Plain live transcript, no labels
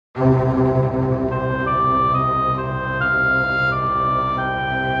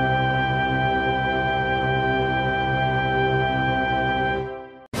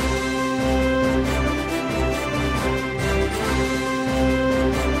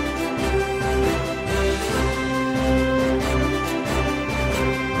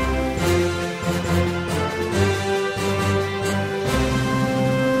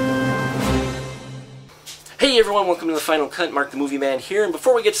everyone, welcome to The Final Cut. Mark the Movie Man here. And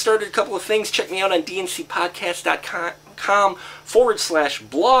before we get started, a couple of things. Check me out on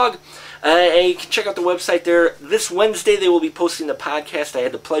dncpodcast.com/blog. And you can check out the website there. This Wednesday they will be posting the podcast I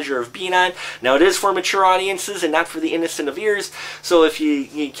had the pleasure of being on. Now it is for mature audiences and not for the innocent of ears. So if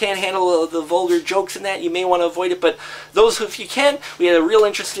you can't handle the vulgar jokes in that, you may want to avoid it. But those, if you can, we had a real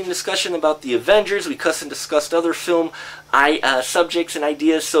interesting discussion about the Avengers. We discussed other film subjects and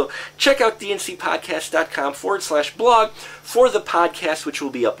ideas. So check out dncpodcast.com/blog for the podcast, which will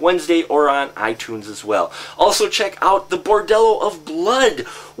be up Wednesday, or on iTunes as well. Also check out the Bordello of Blood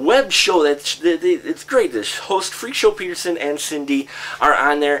web show. It's great. The host Freak Show Peterson and Cindy are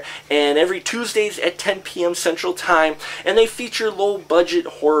on there, and every Tuesdays at 10 p.m. Central Time, and they feature low-budget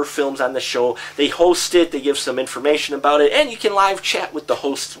horror films on the show. They host it, they give some information about it, and you can live chat with the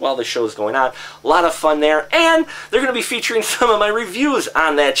hosts while the show is going on. A lot of fun there, and they're going to be featuring some of my reviews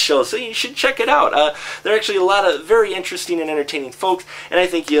on that show, so you should check it out. They're actually a lot of very interesting and entertaining folks, and I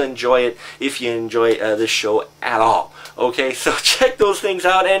think you'll enjoy it if you enjoy this show at all. Okay, so check those things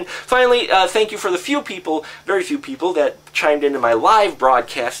out. And finally, thank you for the very few people that chimed into my live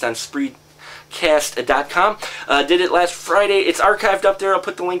broadcast on Spreecast.com. Did it last Friday. It's archived up there. I'll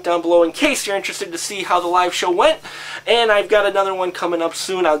put the link down below in case you're interested to see how the live show went. And I've got another one coming up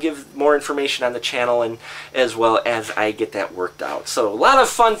soon. I'll give more information on the channel and as well as I get that worked out. So a lot of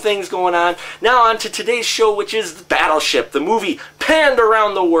fun things going on. Now on to today's show, which is Battleship, the movie panned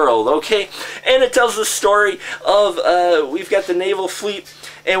around the world, okay? And it tells the story of, we've got the naval fleet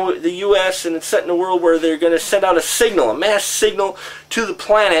and the U.S., and it's set in a world where they're going to send out a signal, a mass signal to the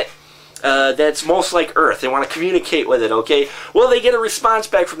planet that's most like Earth. They want to communicate with it, okay? Well, they get a response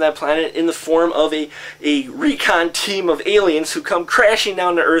back from that planet in the form of a recon team of aliens who come crashing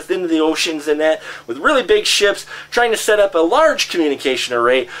down to Earth into the oceans and that with really big ships, trying to set up a large communication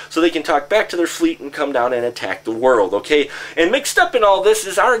array so they can talk back to their fleet and come down and attack the world, okay? And mixed up in all this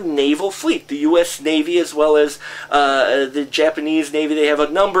is our naval fleet, the U.S. Navy as well as the Japanese Navy. They have a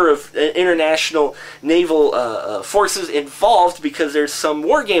number of international naval forces involved because there's some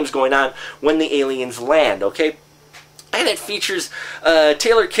war games going on when the aliens land, okay? And it features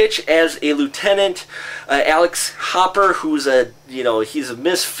Taylor Kitsch as a lieutenant, Alex Hopper, who's he's a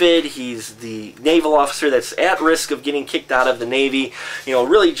misfit. He's the naval officer that's at risk of getting kicked out of the Navy.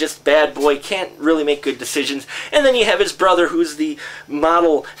 Really just bad boy, can't really make good decisions. And then you have his brother, who's the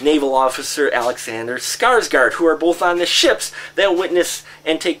model naval officer, Alexander Skarsgård, who are both on the ships that witness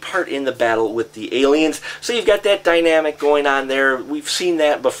and take part in the battle with the aliens. So you've got that dynamic going on there. We've seen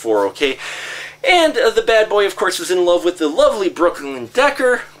that before, okay? And the bad boy, of course, is in love with the lovely Brooklyn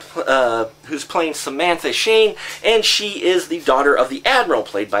Decker, who's playing Samantha Shane, and she is the daughter of the Admiral,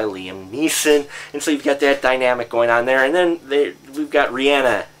 played by Liam Neeson. And so you've got that dynamic going on there. And then we've got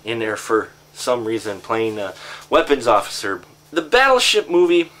Rihanna in there for some reason, playing a weapons officer. The Battleship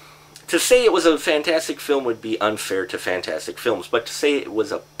movie, to say it was a fantastic film would be unfair to fantastic films, but to say it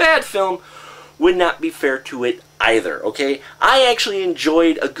was a bad film would not be fair to it either, okay? I actually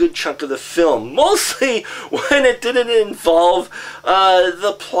enjoyed a good chunk of the film, mostly when it didn't involve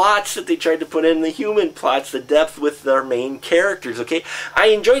the plots that they tried to put in, the human plots, the depth with their main characters, okay? I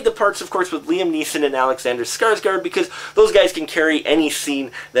enjoyed the parts, of course, with Liam Neeson and Alexander Skarsgård because those guys can carry any scene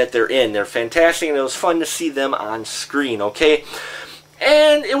that they're in. They're fantastic, and it was fun to see them on screen, okay?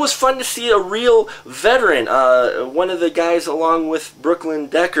 And it was fun to see a real veteran. One of the guys, along with Brooklyn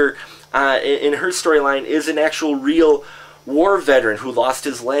Decker, in her storyline, is an actual real war veteran who lost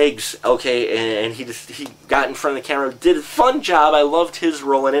his legs, okay, and he got in front of the camera, did a fun job. I loved his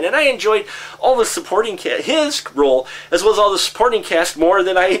role in it, and I enjoyed all the supporting his role, as well as all the supporting cast, more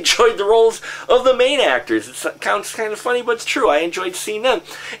than I enjoyed the roles of the main actors. It sounds kind of funny, but it's true. I enjoyed seeing them.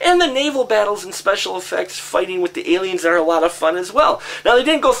 And the naval battles and special effects fighting with the aliens are a lot of fun as well. Now, they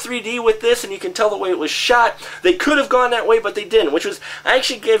didn't go 3D with this, and you can tell the way it was shot. They could have gone that way, but they didn't, which was, I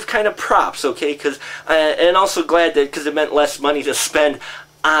actually gave kind of props, okay, and also glad that, because it meant less money to spend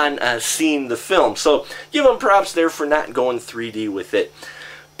on seeing the film. So give them props there for not going 3D with it.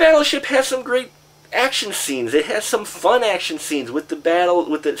 Battleship has some great action scenes. It has some fun action scenes with the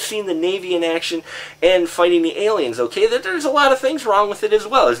battle, seeing the Navy in action and fighting the aliens, okay? There's a lot of things wrong with it as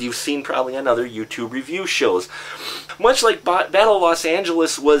well, as you've seen probably on other YouTube review shows. Much like Battle of Los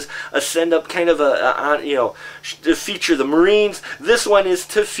Angeles was a send-up kind of to feature the Marines, this one is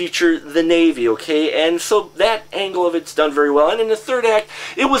to feature the Navy, okay? And so that angle of it's done very well. And in the third act,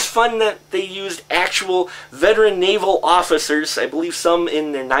 it was fun that they used actual veteran naval officers, I believe some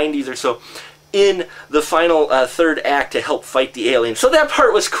in their 90s or so, in the final third act to help fight the aliens. So that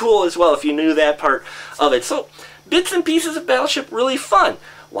part was cool as well, if you knew that part of it. So bits and pieces of Battleship, really fun.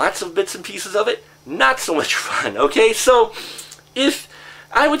 Lots of bits and pieces of it, not so much fun. Okay, so if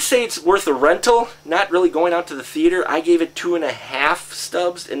I would say it's worth a rental, not really going out to the theater, I gave it 2.5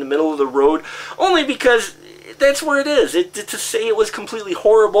 stubs in the middle of the road, only because that's where it is. To say it was completely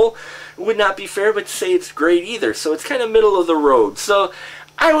horrible would not be fair, but to say it's great either. So it's kind of middle of the road. So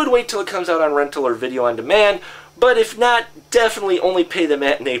I would wait till it comes out on rental or video on demand, but if not, definitely only pay the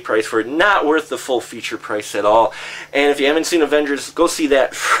matinee price for it. Not worth the full feature price at all. And if you haven't seen Avengers, go see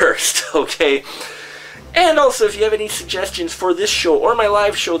that first, okay? And also, if you have any suggestions for this show or my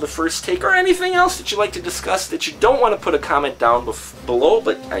live show, The First Take, or anything else that you'd like to discuss that you don't want to put a comment down below,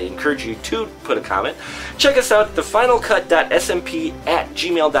 but I encourage you to put a comment, check us out at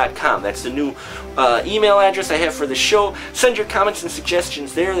thefinalcut.smp@gmail.com. That's the new email address I have for the show. Send your comments and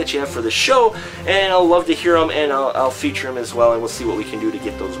suggestions there that you have for the show, and I'll love to hear them, and I'll feature them as well, and we'll see what we can do to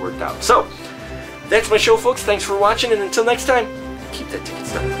get those worked out. So, that's my show, folks. Thanks for watching, and until next time, keep that ticket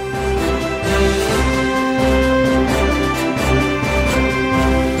stubby.